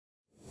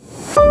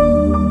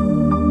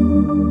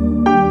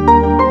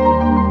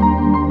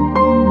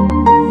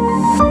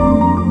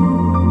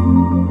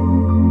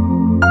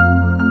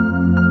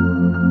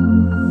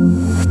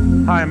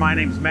Hi, my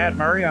name's Matt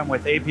Murray. I'm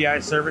with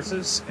API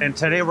Services, and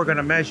today we're going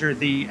to measure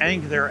the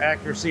angular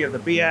accuracy of the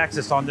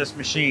B-axis on this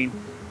machine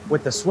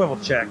with the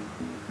SwivelCheck.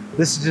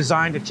 This is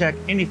designed to check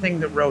anything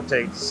that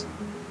rotates,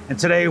 and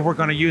today we're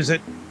going to use it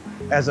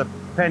as a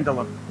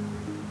pendulum.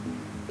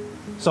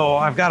 So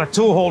I've got a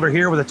tool holder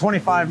here with a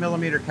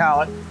 25mm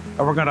collet,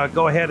 and we're going to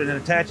go ahead and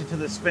attach it to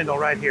this spindle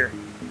right here.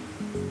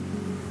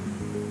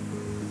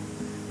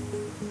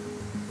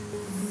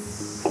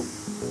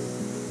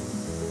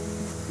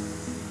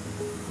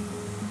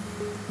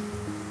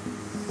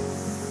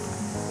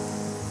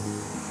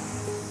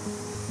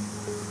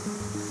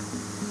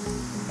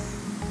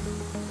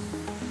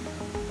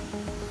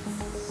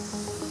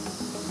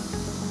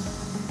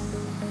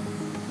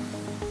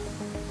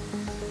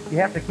 You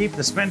have to keep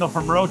the spindle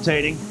from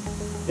rotating.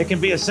 It can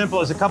be as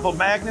simple as a couple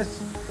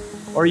magnets,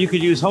 or you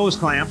could use hose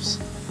clamps.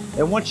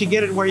 And once you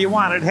get it where you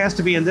want it, it has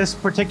to be in this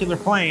particular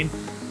plane.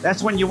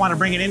 That's when you want to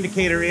bring an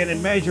indicator in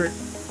and measure it.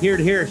 Here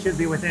to here, it should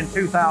be within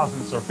 2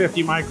 thousandths or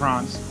 50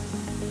 microns.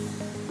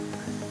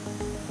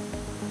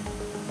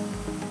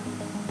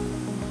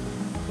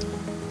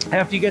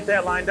 After you get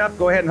that lined up,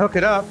 go ahead and hook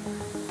it up.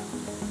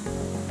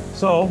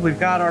 So we've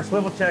got our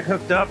SwivelCheck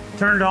hooked up,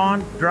 turned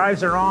on,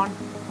 drives are on.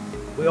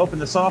 We open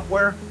the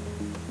software,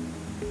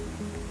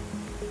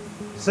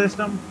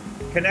 system,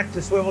 connect to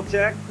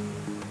SwivelCheck.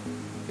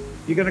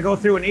 You're going to go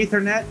through an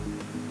Ethernet,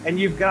 and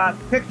you've got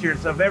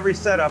pictures of every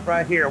setup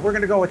right here. We're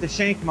going to go with the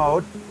shank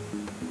mode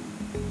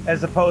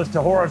as opposed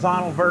to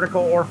horizontal,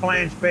 vertical, or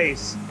flange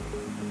base.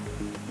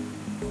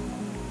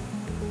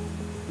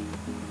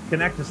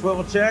 Connect to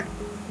SwivelCheck.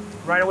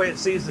 Right away it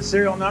sees the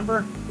serial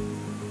number.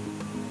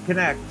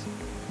 Connect.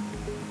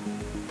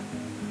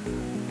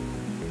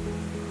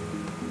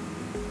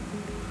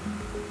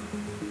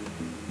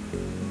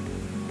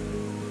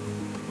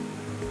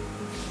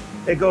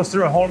 It goes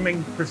through a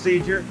homing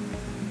procedure.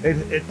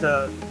 It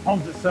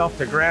homes itself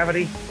to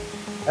gravity.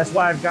 That's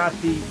why I've got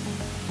the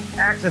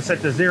axis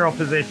at the 0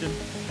 position.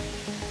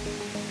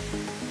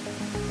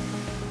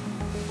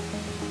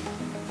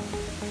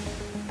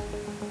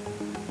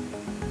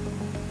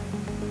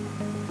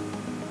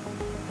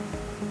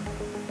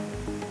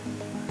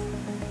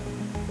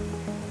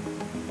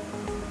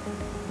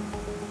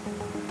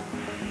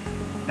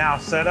 Now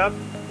set up.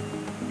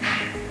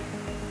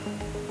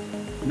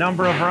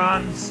 Number of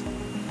runs.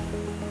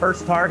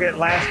 First target,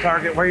 last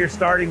target, where you're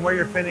starting, where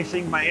you're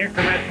finishing, my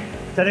increment.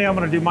 Today I'm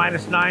going to do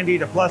 -90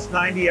 to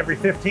 +90 every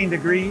 15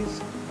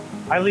 degrees.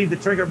 I leave the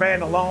trigger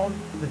band alone.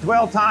 The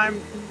dwell time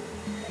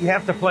you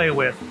have to play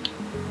with.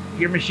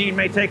 Your machine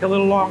may take a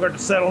little longer to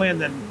settle in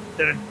than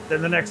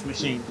the next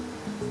machine.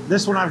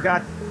 This one I've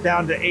got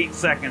down to 8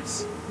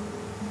 seconds.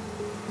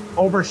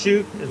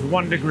 Overshoot is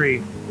 1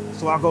 degree.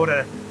 So I'll go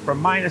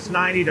from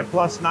 -90 to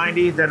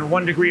 +90, then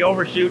 1 degree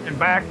overshoot and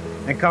back,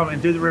 and come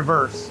and do the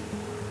reverse.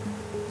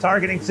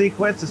 Targeting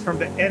sequence is from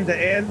the end to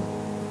end.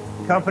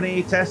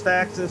 Company, test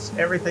axis,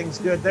 everything's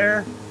good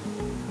there.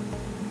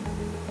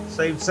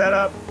 Save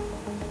setup.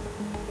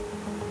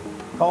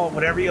 Call it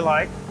whatever you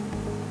like.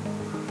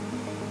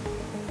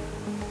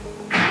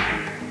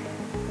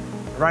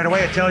 Right away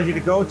it tells you to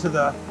go to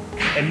the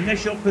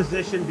initial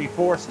position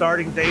before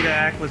starting data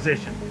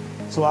acquisition.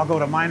 So I'll go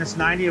to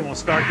 -90 and we'll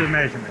start the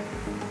measurement.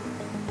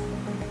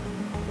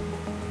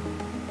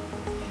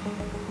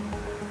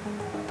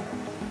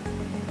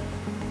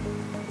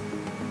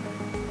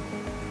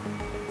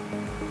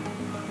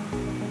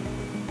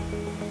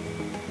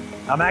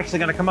 I'm actually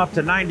going to come up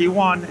to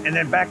 91 and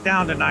then back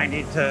down to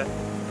 90 to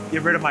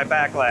get rid of my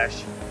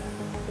backlash.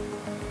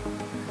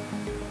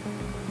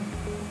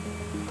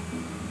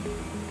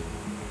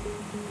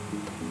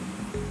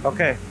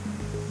 Okay,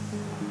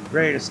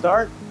 ready to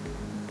start.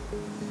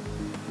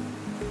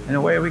 And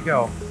away we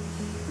go.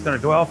 It's going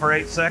to dwell for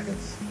 8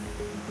 seconds.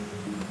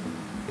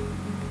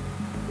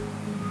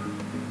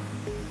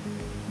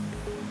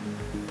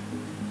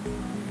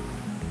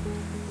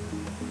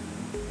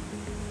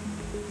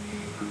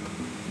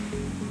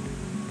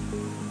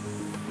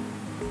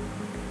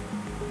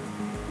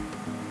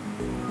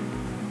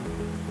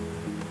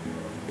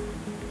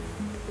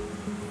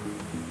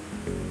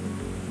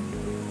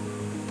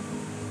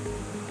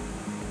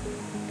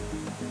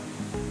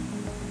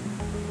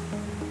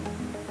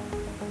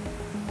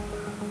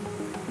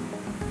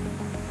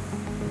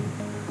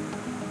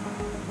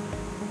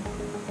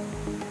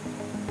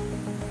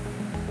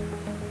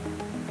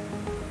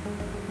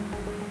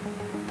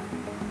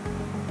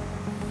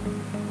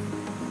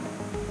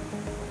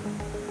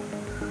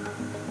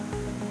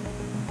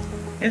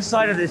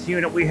 Inside of this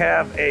unit, we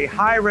have a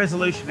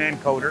high-resolution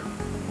encoder,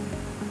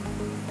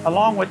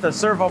 along with a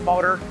servo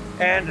motor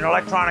and an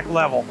electronic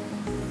level.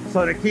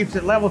 So that it keeps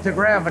it level to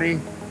gravity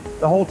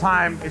the whole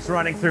time it's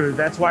running through.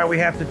 That's why we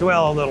have to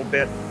dwell a little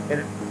bit.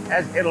 And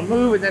it'll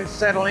move and then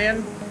settle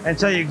in and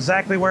tell you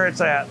exactly where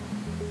it's at.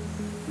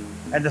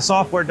 And the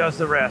software does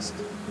the rest.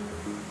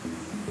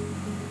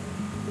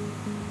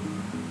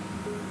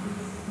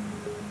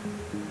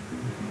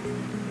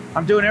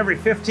 I'm doing every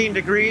 15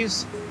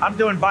 degrees. I'm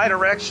doing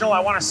bidirectional.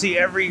 I want to see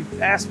every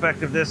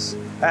aspect of this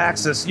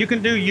axis. You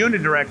can do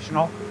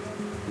unidirectional.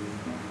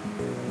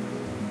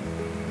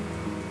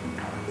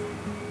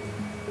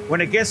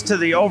 When it gets to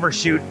the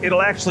overshoot,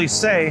 it'll actually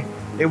say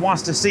it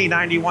wants to see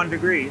 91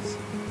 degrees.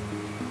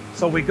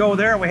 So we go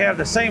there and we have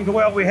the same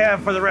dwell we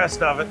have for the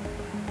rest of it.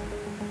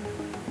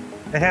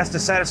 It has to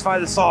satisfy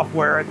the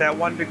software at that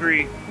 1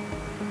 degree.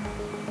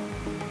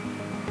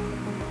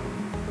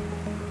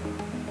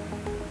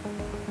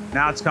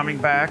 Now it's coming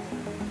back.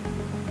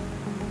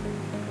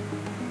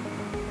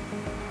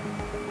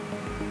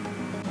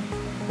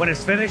 When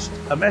it's finished,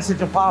 a message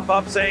will pop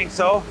up saying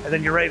so, and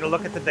then you're ready to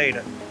look at the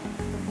data.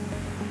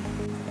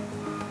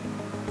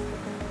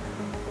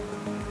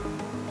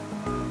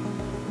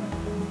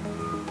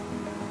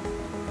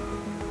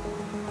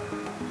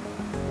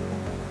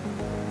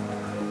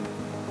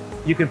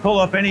 You can pull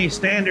up any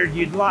standard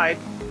you'd like.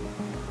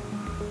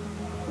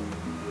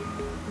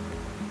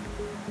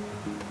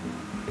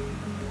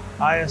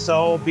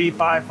 ISO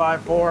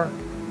B554,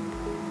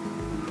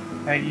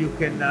 and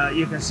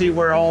you can see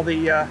where all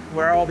the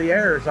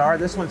errors are.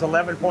 This one's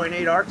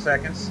 11.8 arc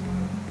seconds,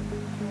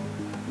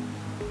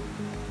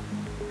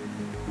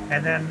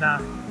 and then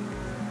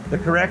the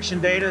correction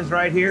data is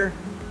right here.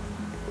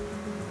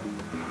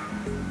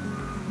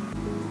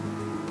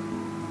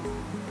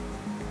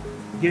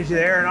 Gives you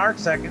the error in arc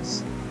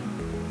seconds,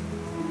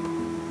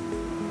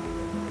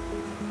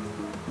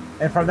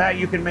 and from that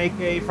you can make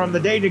from the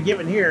data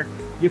given here,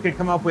 you can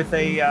come up with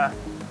a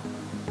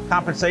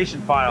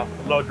compensation file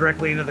to load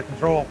directly into the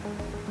control.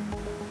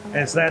 And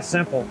it's that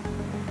simple.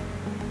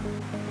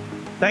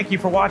 Thank you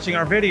for watching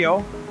our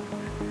video.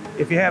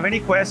 If you have any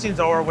questions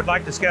or would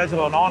like to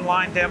schedule an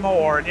online demo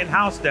or an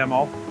in-house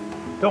demo,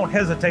 don't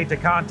hesitate to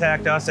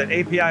contact us at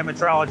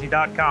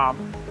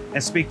apimetrology.com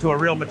and speak to a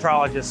real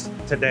metrologist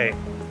today.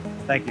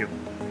 Thank you.